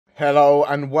Hello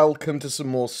and welcome to some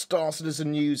more Star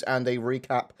Citizen news and a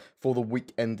recap for the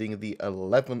week ending the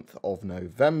 11th of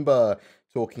November.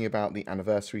 Talking about the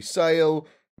anniversary sale,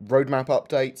 roadmap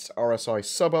updates, RSI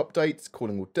sub updates,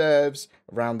 calling all devs,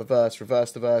 around the verse,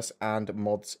 reverse the verse, and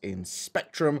mods in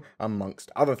Spectrum,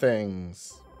 amongst other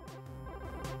things.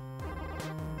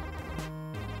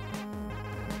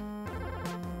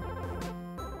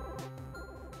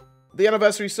 The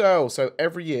anniversary sale. So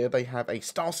every year they have a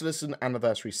Star Citizen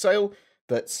anniversary sale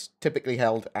that's typically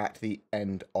held at the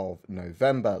end of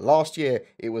November. Last year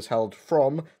it was held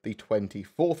from the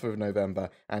 24th of November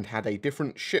and had a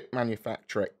different ship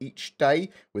manufacturer each day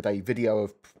with a video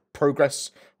of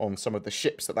progress on some of the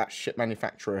ships that ship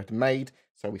manufacturer had made.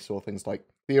 So we saw things like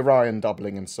the Orion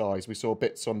doubling in size. We saw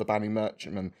bits on the Banning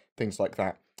Merchantman, things like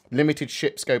that. Limited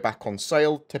ships go back on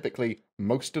sale, typically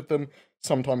most of them.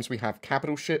 Sometimes we have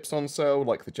capital ships on sale,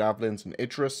 like the Javelins and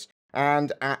Idris.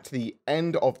 And at the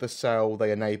end of the sale,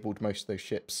 they enabled most of those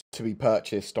ships to be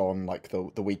purchased on like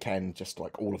the weekend, just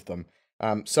like all of them.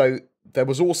 So there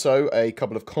was also a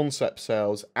couple of concept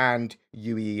sales and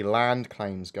UE land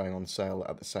claims going on sale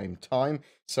at the same time.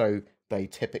 So they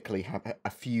typically have a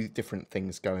few different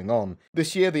things going on.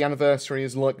 This year, the anniversary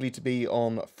is likely to be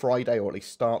on Friday, or at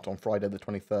least start on Friday the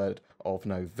 23rd of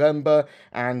November.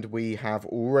 And we have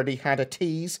already had a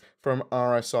tease from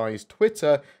RSI's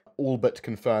Twitter, all but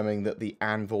confirming that the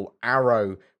Anvil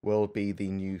Arrow will be the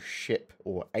new ship,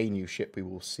 or a new ship we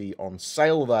will see on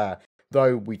sale there.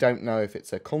 Though we don't know if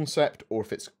it's a concept or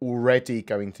if it's already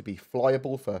going to be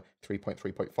flyable for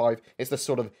 3.3.5. It's the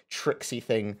sort of tricksy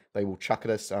thing they will chuck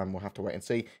at us. We'll have to wait and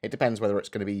see. It depends whether it's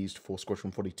going to be used for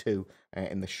Squadron 42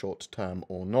 in the short term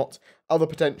or not. Other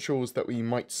potentials that we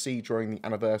might see during the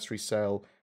anniversary sale,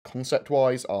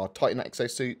 concept-wise, are Titan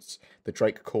exosuits, the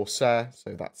Drake Corsair,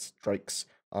 so that's Drake's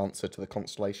answer to the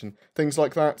Constellation, things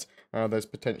like that. There's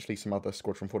potentially some other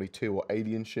Squadron 42 or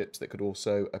alien ships that could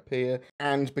also appear.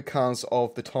 And because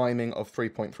of the timing of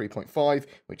 3.3.5,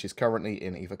 which is currently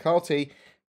in Ivacati,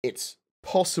 it's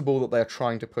possible that they're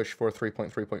trying to push for a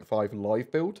 3.3.5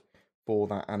 live build for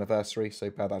that anniversary, so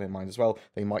bear that in mind as well.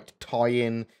 They might tie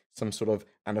in some sort of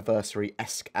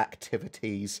anniversary-esque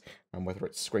activities, and whether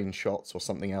it's screenshots or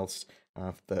something else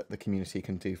that the community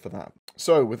can do for that.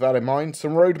 So with that in mind,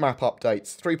 some roadmap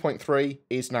updates. 3.3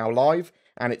 is now live,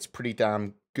 and it's pretty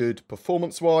damn good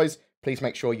performance-wise. Please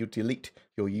make sure you delete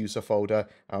your user folder,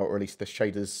 or at least the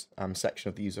shaders section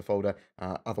of the user folder.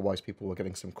 Otherwise, people are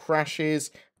getting some crashes.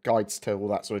 Guides to all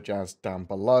that sort of jazz down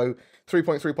below.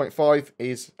 3.3.5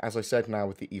 is, as I said, now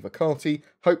with the Ivacati.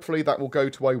 Hopefully that will go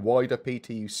to a wider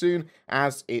PTU soon,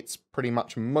 as it's pretty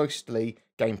much mostly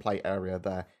gameplay area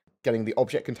there. Getting the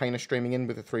object container streaming in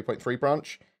with the 3.3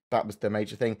 branch, that was the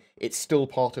major thing. It's still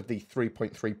part of the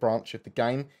 3.3 branch of the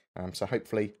game, so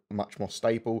hopefully much more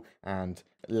stable and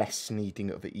less needing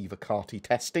of the Ivacati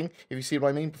testing, if you see what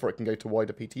I mean, before it can go to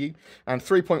wider PTU. And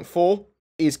 3.4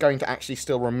 is going to actually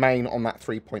still remain on that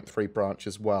 3.3 branch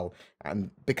as well.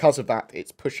 And because of that,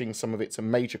 it's pushing some of its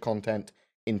major content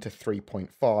into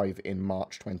 3.5 in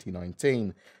March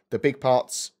 2019. The big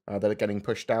parts that are getting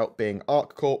pushed out being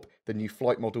ArcCorp, the new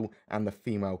flight model, and the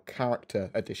female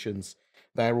character additions.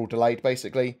 They're all delayed,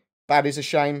 basically. That is a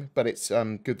shame, but it's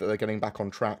good that they're getting back on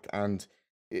track, and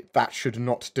that should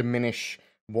not diminish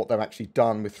what they've actually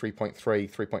done with 3.3,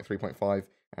 3.3.5,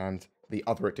 and the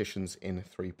other additions in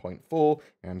 3.4.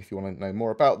 And if you want to know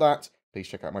more about that, please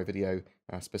check out my video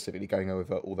specifically going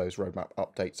over all those roadmap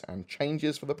updates and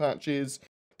changes for the patches.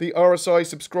 The RSI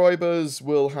subscribers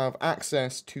will have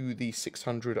access to the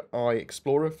 600i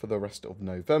Explorer for the rest of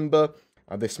November.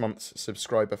 This month's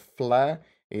subscriber flare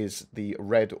is the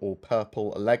red or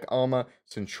purple leg armor.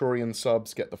 Centurion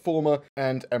subs get the former,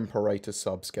 and Imperator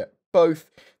subs get both.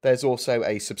 There's also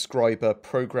a subscriber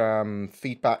program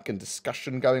feedback and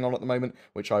discussion going on at the moment,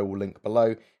 which I will link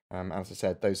below. As I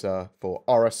said, those are for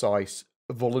RSI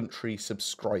voluntary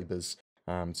subscribers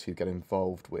to get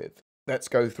involved with. Let's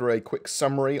go through a quick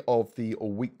summary of the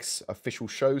week's official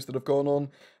shows that have gone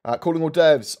on. Calling all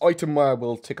devs, itemware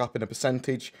will tick up in a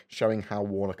percentage, showing how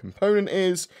worn a component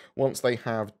is, once they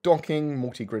have docking,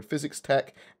 multi-grid physics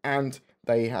tech, and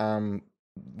they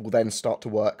will then start to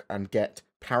work and get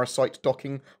parasite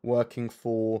docking working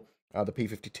for the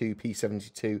P-52,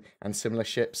 P-72, and similar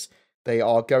ships. They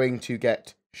are going to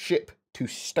get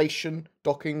ship-to-station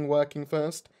docking working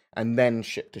first, and then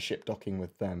ship-to-ship docking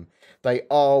with them. They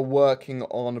are working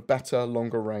on better,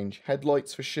 longer-range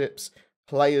headlights for ships,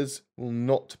 players will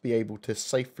not be able to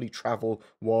safely travel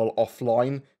while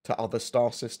offline to other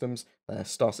star systems. Their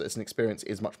Star Citizen experience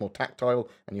is much more tactile,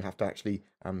 and you have to actually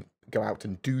go out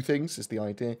and do things, is the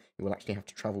idea. You will actually have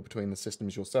to travel between the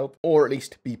systems yourself, or at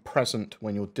least be present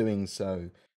when you're doing so.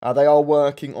 They are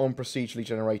working on procedurally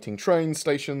generating trains,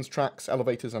 stations, tracks,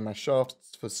 elevators, and their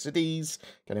shafts for cities,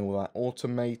 getting all that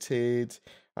automated.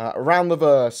 Around the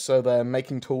verse, so they're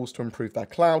making tools to improve their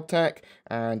cloud tech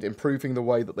and improving the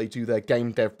way that they do their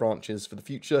game dev branches for the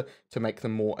future to make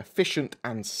them more efficient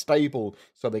and stable,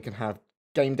 so they can have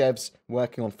game devs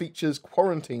working on features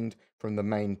quarantined from the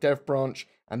main dev branch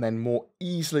and then more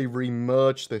easily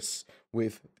remerge this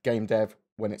with game dev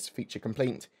when it's feature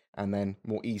complete, and then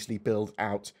more easily build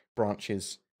out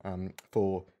branches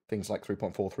for things like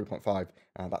 3.4, 3.5,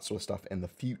 that sort of stuff in the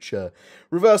future.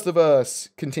 Reverse the Verse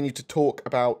continued to talk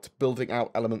about building out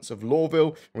elements of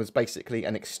Lawville, and was basically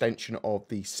an extension of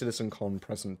the CitizenCon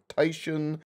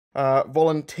presentation.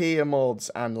 Volunteer mods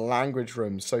and language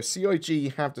rooms. So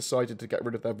CIG have decided to get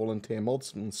rid of their volunteer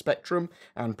mods on Spectrum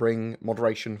and bring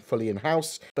moderation fully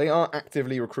in-house. They are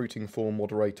actively recruiting for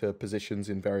moderator positions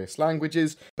in various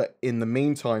languages, but in the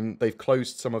meantime, they've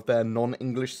closed some of their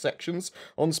non-English sections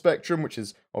on Spectrum, which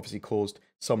has obviously caused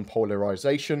some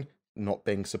polarization, not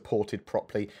being supported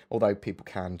properly, although people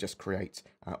can just create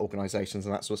organizations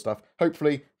and that sort of stuff.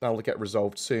 Hopefully, that'll get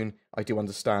resolved soon. I do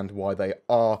understand why they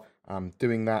are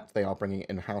doing that. They are bringing it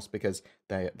in-house because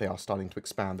they are starting to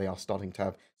expand. They are starting to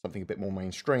have something a bit more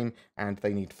mainstream, and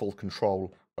they need full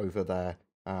control over their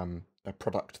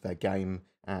product, their game,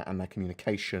 and their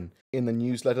communication. In the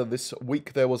newsletter this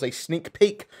week, there was a sneak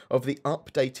peek of the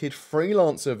updated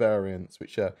Freelancer variants,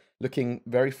 which are looking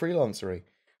very freelancery.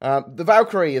 The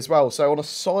Valkyrie as well. So on a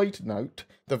side note,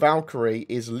 the Valkyrie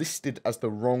is listed as the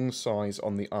wrong size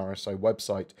on the RSO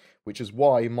website, which is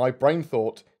why my brain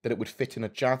thought that it would fit in a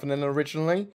Javelin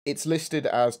originally. It's listed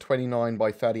as 29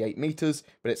 by 38 meters,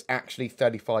 but it's actually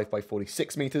 35 by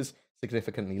 46 meters,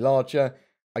 significantly larger.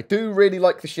 I do really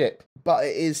like the ship, but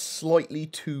it is slightly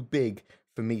too big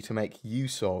for me to make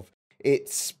use of.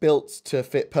 It's built to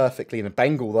fit perfectly in a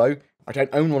Bengal though. I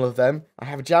don't own one of them. I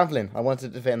have a Javelin. I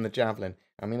wanted to fit in the Javelin.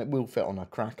 I mean, it will fit on a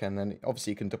Kraken, and then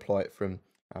obviously you can deploy it from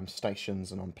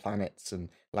stations and on planets and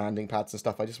landing pads and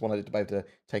stuff. I just wanted it to be able to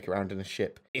take it around in a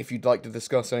ship. If you'd like to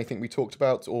discuss anything we talked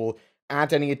about or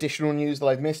add any additional news that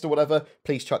I've missed or whatever,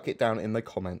 please chuck it down in the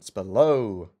comments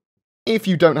below. If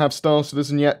you don't have Star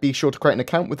Citizen yet, be sure to create an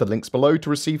account with the links below to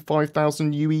receive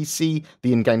 5,000 UEC,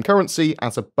 the in-game currency,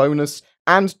 as a bonus,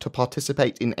 and to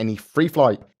participate in any free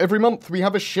flight. Every month we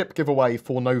have a ship giveaway.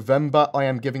 For November, I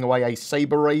am giving away a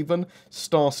Saber Raven,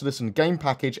 Star Citizen game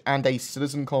package, and a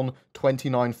CitizenCon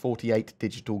 2948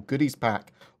 digital goodies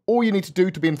pack. All you need to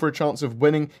do to be in for a chance of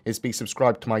winning is be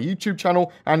subscribed to my YouTube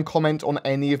channel and comment on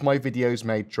any of my videos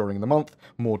made during the month.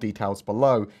 More details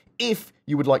below. If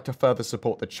you would like to further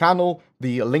support the channel,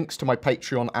 the links to my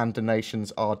Patreon and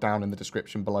donations are down in the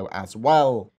description below as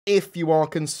well. If you are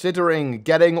considering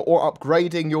getting or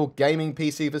upgrading your gaming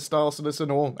PC for Star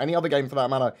Citizen or any other game for that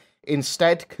matter,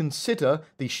 instead consider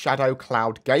the Shadow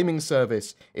Cloud gaming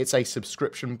service. It's a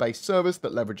subscription-based service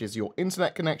that leverages your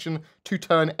internet connection to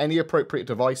turn any appropriate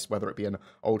device, whether it be an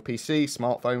old PC,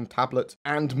 smartphone, tablet,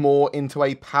 and more, into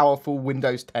a powerful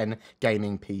Windows 10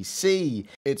 gaming PC.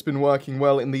 It's been working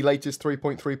well in the latest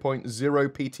 3.3.0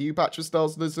 PTU patch of Star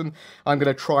Citizen. I'm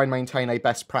going to try and maintain a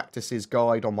best practices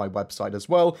guide on my website as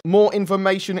well. More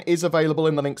information is available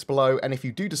in the links below, and if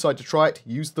you do decide to try it,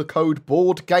 use the code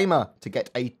BoredGamer to get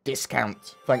a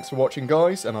discount. Thanks for watching,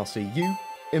 guys, and I'll see you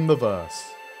in the verse.